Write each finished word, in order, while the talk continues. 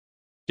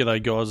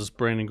G'day guys, it's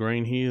Brandon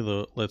Green here,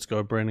 the Let's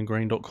Go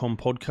BrandonGreen.com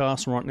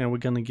podcast. Right now we're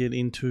going to get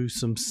into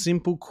some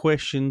simple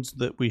questions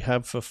that we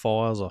have for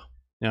Pfizer.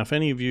 Now, if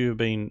any of you have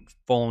been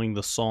following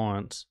the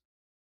science,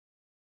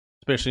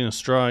 especially in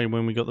Australia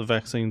when we got the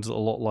vaccines a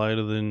lot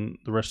later than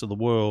the rest of the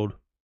world,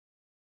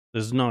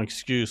 there's no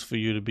excuse for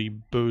you to be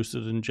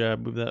boosted and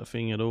jabbed with that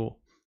thing at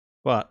all.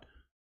 But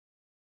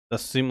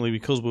that's simply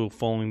because we were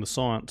following the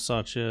science,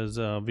 such as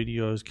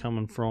videos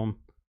coming from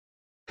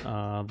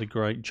the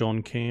great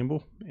John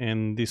Campbell,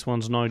 and this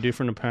one's no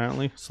different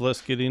apparently. So let's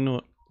get into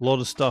it. A lot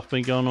of stuff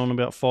been going on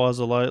about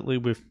Pfizer lately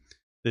with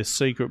their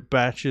secret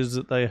batches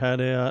that they had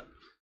out,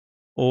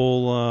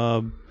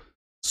 all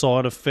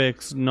side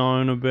effects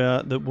known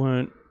about that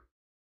weren't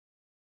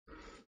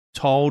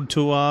told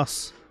to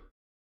us.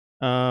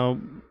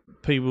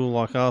 People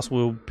like us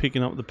were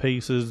picking up the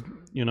pieces,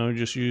 you know,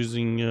 just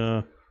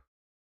using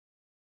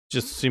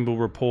just simple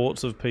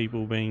reports of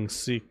people being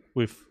sick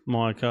with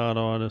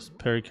myocarditis,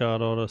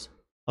 pericarditis.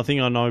 I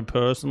think I know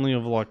personally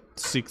of like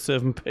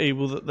 6-7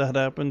 people that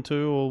happened to,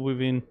 or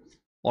within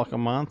like a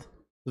month,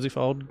 as if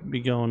I'd be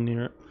going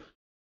near it.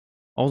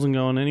 I wasn't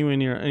going anywhere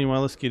near it. Anyway,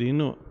 let's get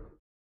into it.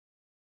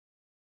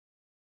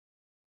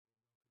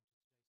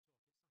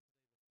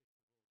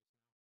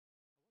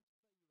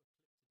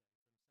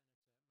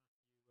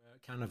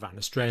 Canavan,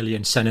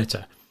 Australian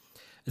Senator.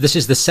 This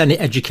is the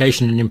Senate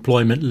Education and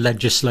Employment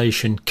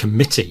Legislation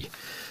Committee,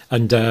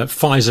 and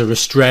Pfizer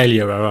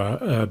Australia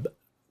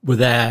were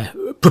there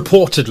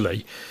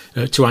purportedly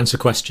to answer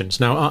questions.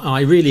 Now,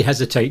 I really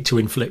hesitate to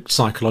inflict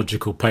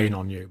psychological pain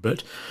on you,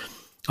 but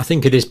I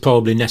think it is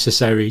probably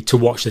necessary to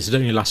watch this. It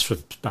only lasts for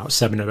about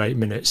 7 or 8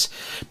 minutes.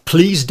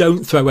 Please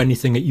don't throw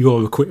anything at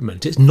your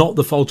equipment. It's not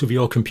the fault of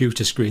your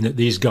computer screen that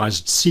these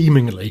guys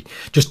seemingly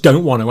just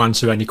don't want to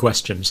answer any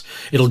questions.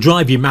 It'll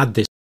drive you mad,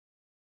 this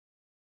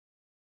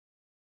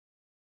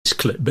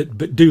clip,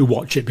 but do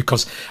watch it,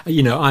 because,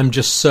 you know, I'm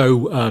just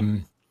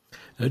so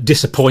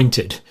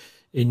disappointed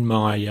in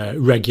my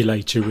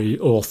regulatory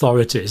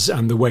authorities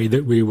and the way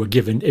that we were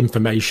given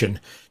information,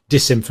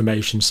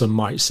 disinformation, some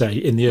might say,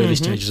 in the early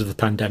stages of the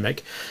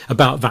pandemic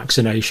about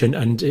vaccination,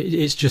 and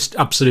it's just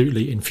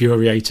absolutely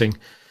infuriating.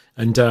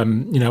 And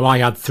you know, I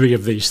had 3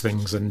 of these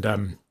things, and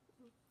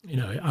you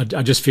know,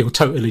 I just feel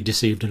totally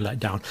deceived and let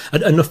down.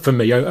 Enough for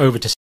me. Over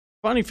to.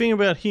 Funny thing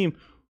about him,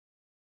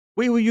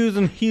 we were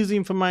using his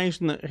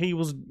information that he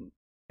was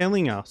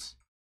telling us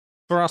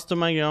for us to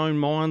make our own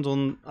minds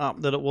on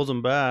up that it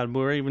wasn't bad.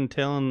 We're even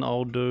telling the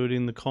old dude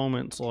in the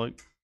comments, like,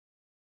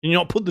 "Can you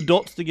not put the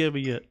dots together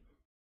yet?"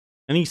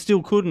 And he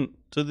still couldn't.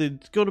 So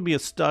there's got to be a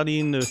study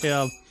into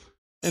how,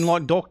 and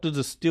like doctors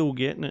are still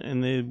getting it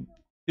and they're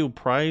still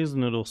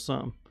praising it or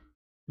something.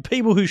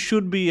 People who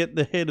should be at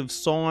the head of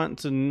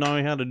science and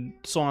know how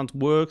science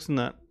works and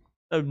that,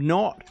 they're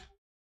not.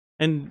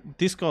 And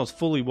this guy's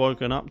fully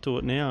woken up to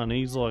it now, and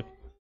he's like,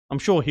 I'm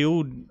sure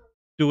he'll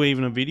do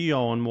even a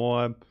video on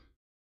why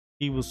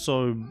he was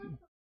so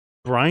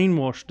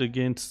brainwashed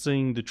against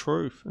seeing the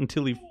truth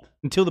until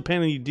the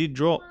penny did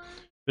drop.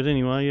 But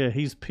anyway, yeah,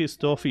 he's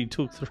pissed off. He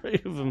took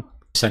 3 of them.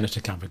 Senator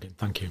Canavan,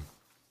 thank you.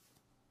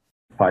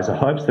 Pfizer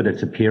hopes that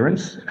its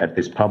appearance at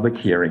this public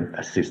hearing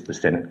assists the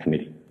Senate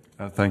committee.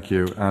 Thank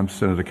you.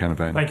 Senator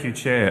Canavan. Thank you,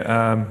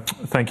 Chair.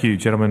 Thank you,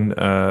 gentlemen,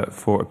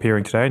 for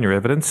appearing today and your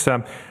evidence.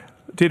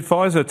 Did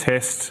Pfizer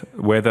test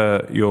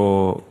whether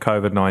your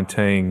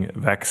COVID-19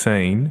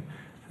 vaccine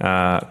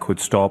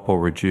could stop or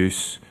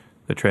reduce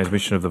the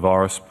transmission of the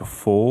virus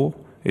before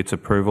its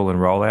approval and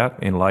rollout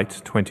in late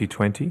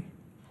 2020?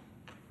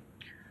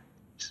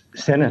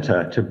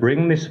 Senator, to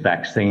bring this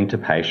vaccine to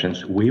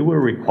patients, we were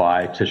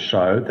required to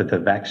show that the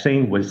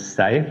vaccine was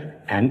safe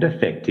and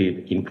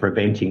effective in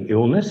preventing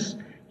illness,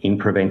 in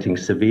preventing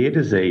severe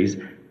disease,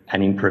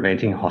 and in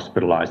preventing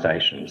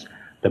hospitalisations.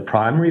 The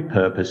primary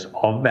purpose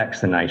of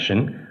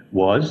vaccination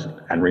was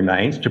and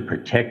remains to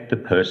protect the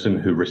person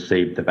who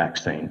received the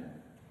vaccine.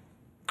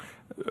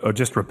 I'll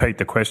just repeat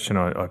the question.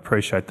 I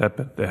appreciate that,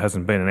 but there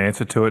hasn't been an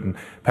answer to it. And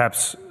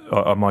perhaps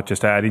I might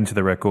just add into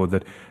the record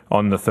that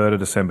on the 3rd of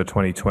December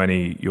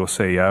 2020, your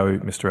CEO,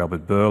 Mr.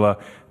 Albert Bourla,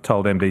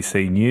 told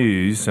NBC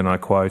News, and I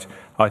quote,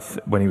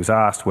 when he was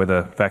asked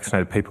whether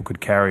vaccinated people could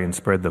carry and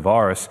spread the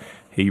virus,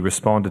 he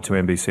responded to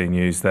NBC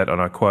News that,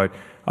 and I quote,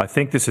 "I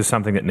think this is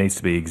something that needs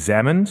to be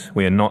examined.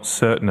 We are not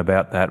certain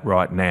about that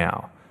right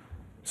now."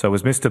 So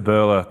was Mr.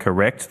 Bourla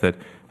correct that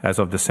as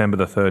of December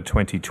the 3rd,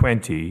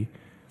 2020,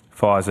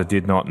 Pfizer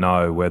did not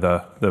know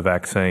whether the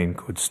vaccine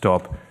could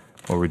stop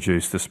or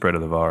reduce the spread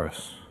of the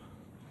virus?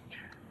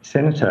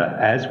 Senator,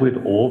 as with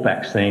all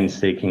vaccines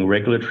seeking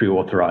regulatory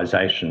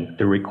authorisation,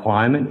 the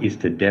requirement is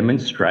to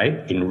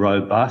demonstrate in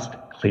robust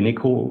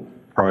clinical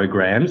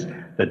programs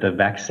that the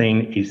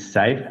vaccine is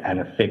safe and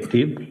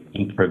effective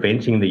in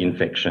preventing the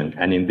infection,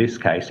 and in this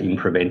case, in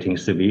preventing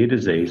severe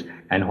disease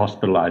and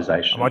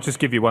hospitalisation. I might just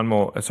give you one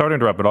more. Sorry to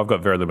interrupt, but I've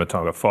got very limited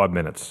time. I've got 5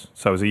 minutes.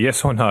 So as a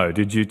yes or no,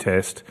 did you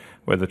test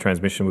whether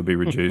transmission would be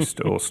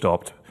reduced or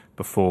stopped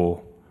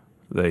before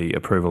the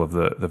approval of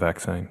the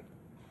vaccine?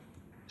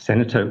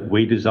 Senator,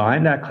 we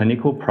designed our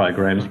clinical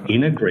programs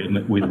in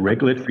agreement with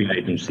regulatory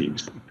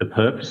agencies, the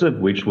purpose of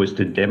which was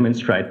to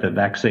demonstrate the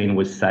vaccine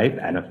was safe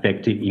and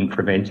effective in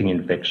preventing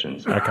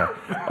infections. Okay.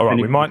 All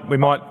right. We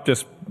might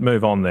just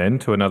move on then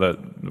to another,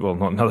 well,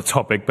 not another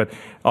topic, but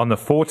on the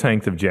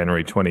 14th of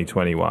January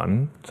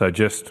 2021, so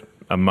just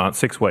a month,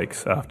 6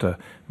 weeks after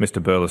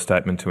Mr. Burla's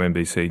statement to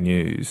NBC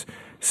News,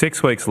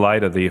 6 weeks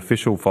later, the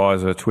official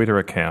Pfizer Twitter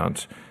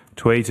account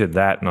tweeted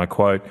that, and I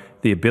quote,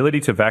 "The ability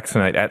to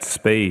vaccinate at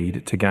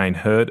speed to gain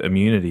herd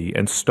immunity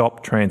and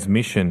stop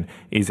transmission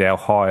is our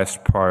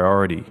highest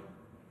priority."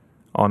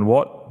 On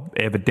what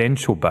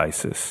evidential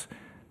basis,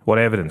 what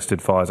evidence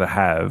did Pfizer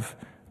have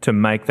to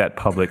make that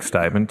public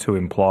statement to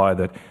imply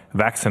that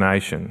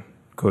vaccination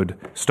could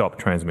stop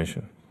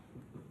transmission?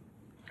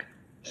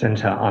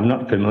 Senator, I'm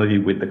not familiar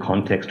with the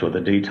context or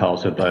the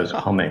details of those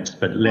comments,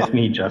 but let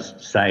me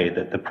just say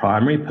that the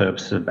primary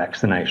purpose of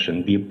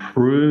vaccination, the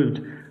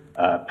approved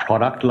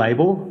product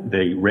label,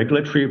 the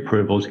regulatory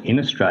approvals in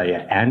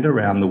Australia and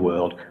around the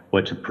world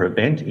were to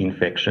prevent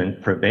infection,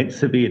 prevent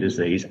severe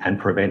disease and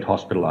prevent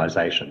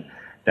hospitalisation.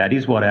 That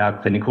is what our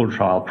clinical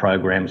trial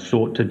program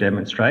sought to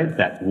demonstrate.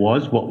 That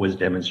was what was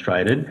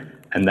demonstrated,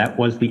 and that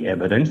was the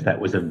evidence that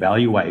was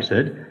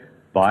evaluated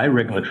by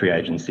regulatory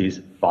agencies,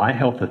 by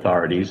health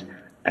authorities,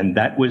 and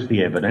that was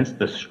the evidence,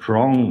 the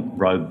strong,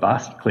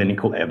 robust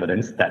clinical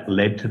evidence that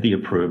led to the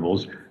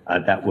approvals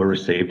that were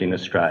received in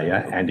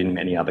Australia and in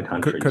many other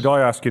countries. Could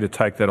I ask you to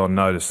take that on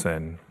notice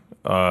then?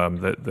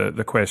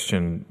 The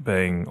question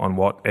being on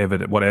what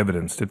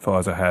evidence did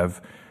Pfizer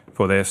have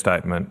for their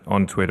statement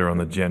on Twitter on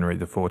the January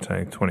the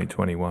 14th,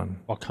 2021?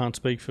 I can't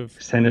speak for...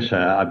 Senator,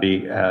 I'd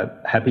be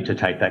happy to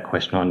take that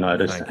question on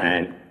notice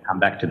and come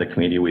back to the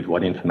committee with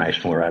what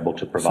information we're able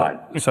to provide.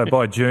 So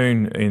by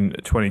June in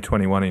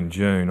 2021,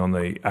 on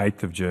the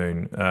 8th of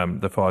June,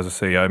 the Pfizer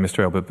CEO,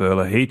 Mr. Albert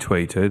Bourla, he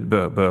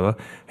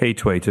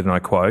tweeted, and I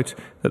quote,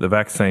 that the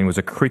vaccine was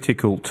a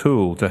critical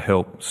tool to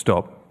help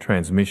stop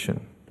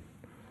transmission.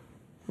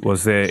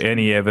 Was there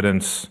any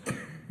evidence,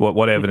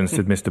 what evidence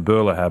did Mr.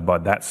 Bourla have by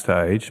that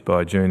stage,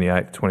 by June the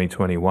 8th,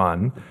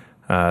 2021,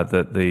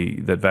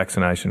 that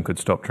vaccination could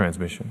stop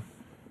transmission?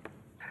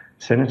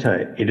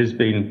 Senator, it has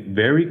been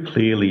very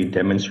clearly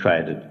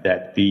demonstrated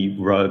that the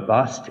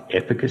robust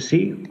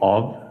efficacy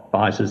of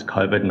Pfizer's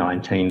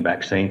COVID-19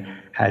 vaccine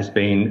has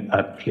been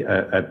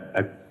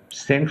a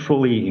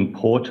centrally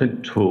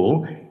important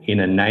tool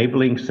in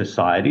enabling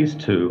societies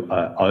to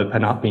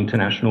open up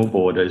international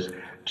borders,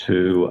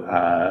 to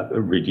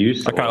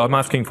reduce... Okay, I'm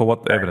asking for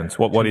what evidence.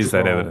 What is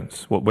that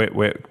evidence?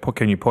 Where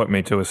can you point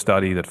me to a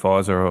study that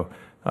Pfizer or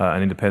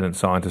an independent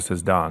scientist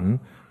has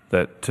done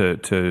that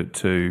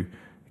to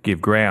give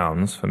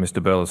grounds for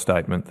Mr. Bourla's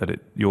statement that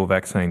your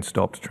vaccine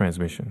stopped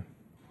transmission?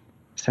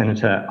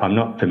 Senator, I'm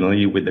not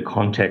familiar with the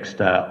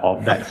context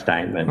of that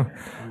statement.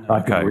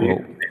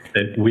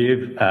 That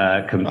we've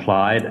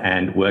complied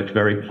and worked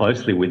very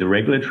closely with the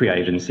regulatory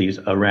agencies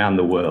around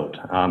the world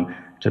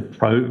to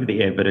probe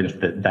the evidence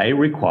that they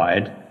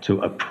required to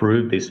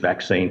approve this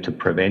vaccine to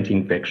prevent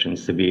infection,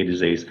 severe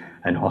disease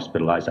and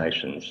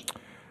hospitalisations.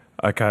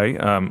 Okay.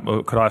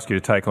 Could I ask you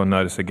to take on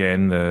notice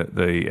again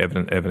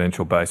the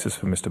evidential basis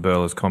for Mr.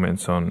 Bourla's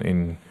comments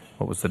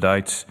what was the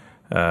date?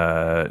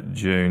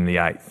 June the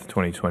 8th,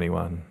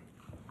 2021.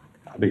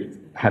 I'll be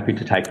happy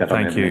to take that.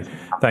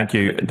 Thank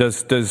you.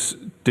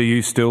 Do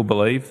you still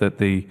believe that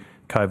the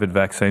COVID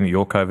vaccine,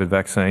 your COVID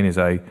vaccine, is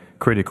a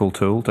critical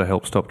tool to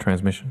help stop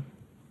transmission?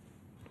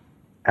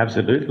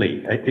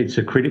 Absolutely. It's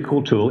a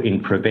critical tool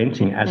in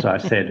preventing, as I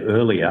said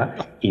earlier,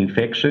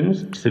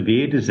 infections,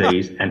 severe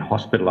disease and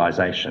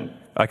hospitalisation.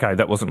 Okay,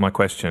 that wasn't my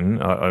question.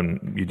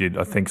 You did,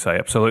 I think, say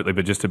absolutely,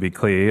 but just to be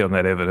clear on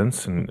that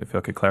evidence, and if I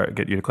could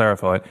get you to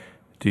clarify it,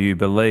 do you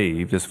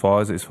believe, is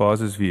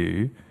Pfizer's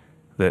view,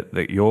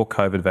 that your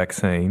COVID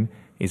vaccine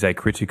is a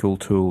critical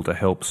tool to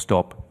help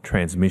stop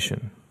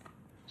transmission?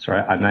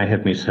 Sorry, I may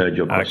have misheard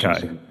your question.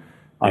 Okay.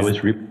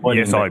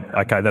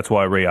 Okay, that's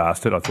why I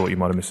re-asked it. I thought you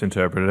might have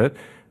misinterpreted it.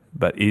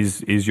 But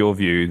is your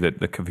view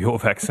that your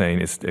vaccine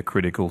is a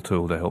critical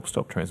tool to help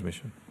stop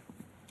transmission?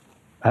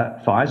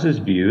 Pfizer's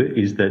view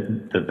is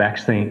that the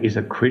vaccine is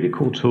a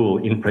critical tool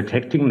in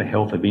protecting the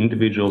health of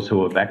individuals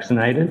who are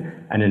vaccinated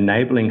and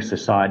enabling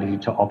society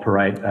to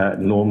operate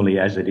normally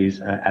as it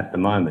is at the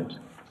moment.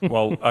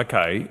 Well,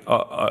 okay.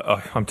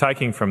 I'm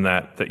taking from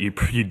that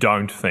you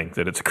don't think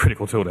that it's a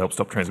critical tool to help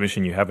stop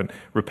transmission. You haven't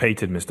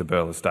repeated Mr.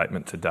 Bourla's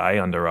statement today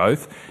under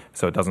oath,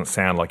 so it doesn't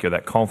sound like you're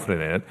that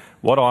confident in it.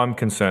 What I'm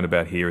concerned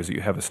about here is that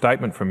you have a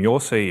statement from your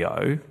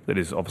CEO that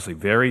is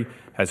obviously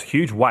has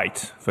huge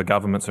weight for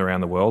governments around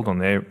the world on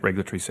their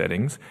regulatory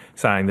settings,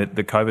 saying that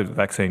the COVID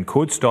vaccine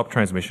could stop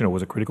transmission or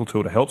was a critical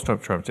tool to help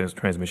stop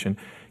transmission.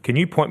 Can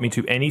you point me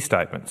to any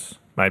statements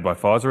made by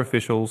Pfizer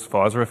officials, the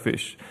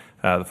Pfizer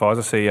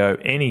CEO,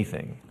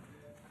 anything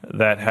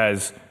that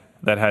has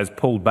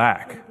pulled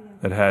back,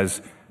 that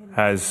has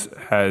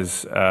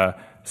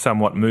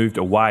somewhat moved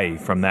away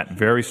from that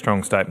very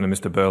strong statement of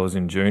Mr. Bourla's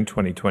in June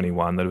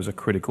 2021 that it was a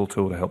critical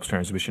tool to help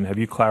transmission? Have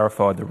you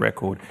clarified the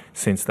record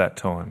since that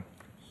time?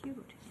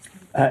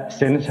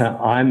 Senator,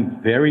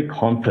 I'm very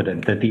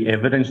confident that the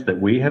evidence that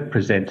we have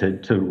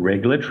presented to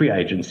regulatory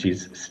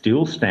agencies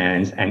still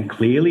stands and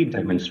clearly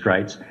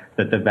demonstrates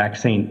that the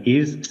vaccine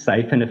is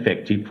safe and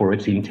effective for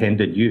its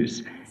intended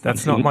use.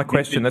 That's not my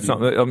question. That's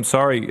not. I'm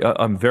sorry.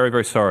 I'm very,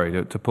 very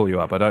sorry to pull you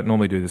up. I don't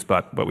normally do this,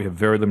 but we have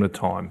very limited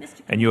time,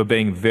 and you are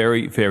being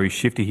very, very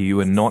shifty here. You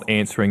are not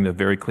answering the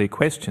very clear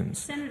questions.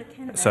 Senator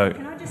Kennedy, So,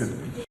 can I just...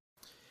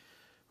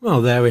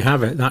 Well, there we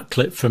have it, that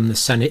clip from the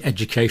Senate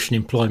Education,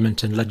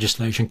 Employment and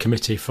Legislation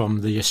Committee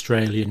from the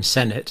Australian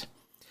Senate.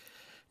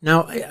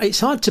 Now, it's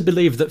hard to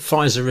believe that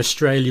Pfizer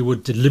Australia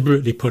would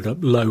deliberately put up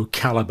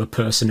low-calibre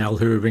personnel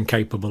who are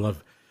incapable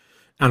of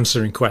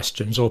answering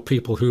questions, or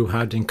people who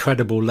had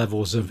incredible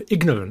levels of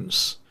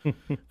ignorance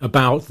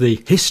about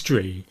the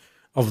history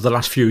of the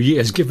last few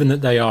years, given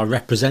that they are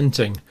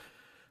representing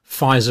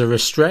Pfizer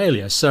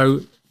Australia.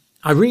 So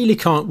I really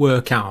can't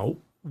work out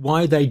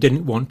why they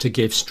didn't want to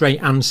give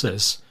straight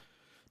answers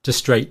to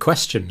straight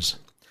questions.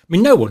 I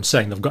mean, no one's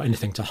saying they've got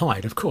anything to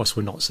hide. Of course,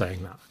 we're not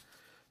saying that.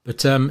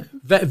 But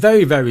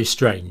very, very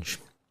strange.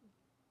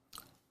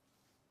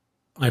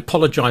 I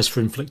apologise for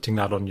inflicting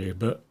that on you,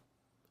 but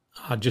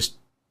I turned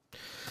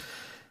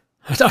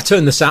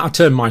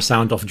my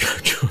sound off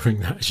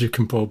during that, as you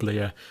can probably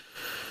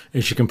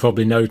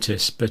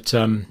notice. But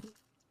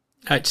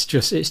it's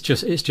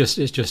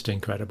just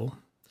incredible.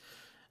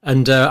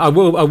 And I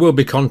will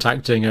be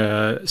contacting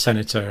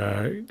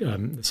Senator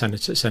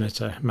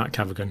Matt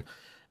Cavagan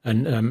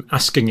and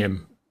asking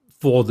him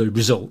for the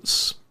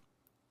results,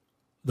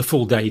 the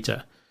full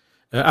data,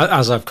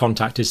 as I've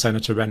contacted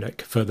Senator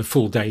Rennick for the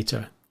full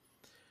data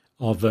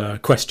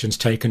of questions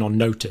taken on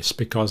notice,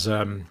 because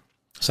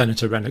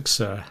Senator Rennick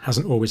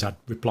hasn't always had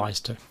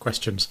replies to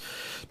questions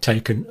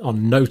taken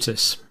on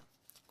notice.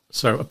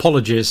 So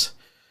apologies,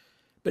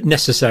 but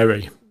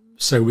necessary,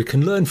 so we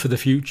can learn for the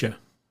future.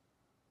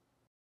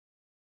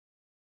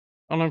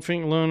 I don't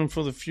think learning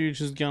for the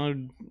future is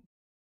going to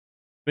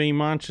be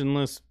much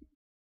unless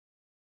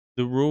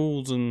the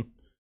rules and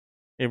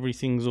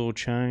everything's all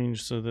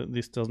changed so that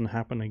this doesn't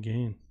happen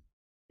again.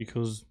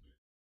 Because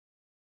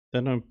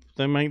they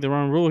make their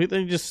own rule.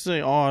 They just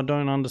say, "Oh, I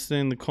don't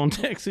understand the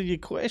context of your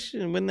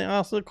question," when they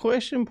ask the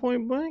question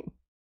point blank.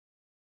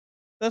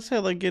 That's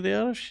how they get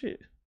out of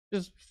shit.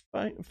 Just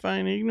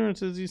feign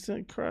ignorance, as you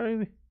said,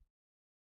 crazy.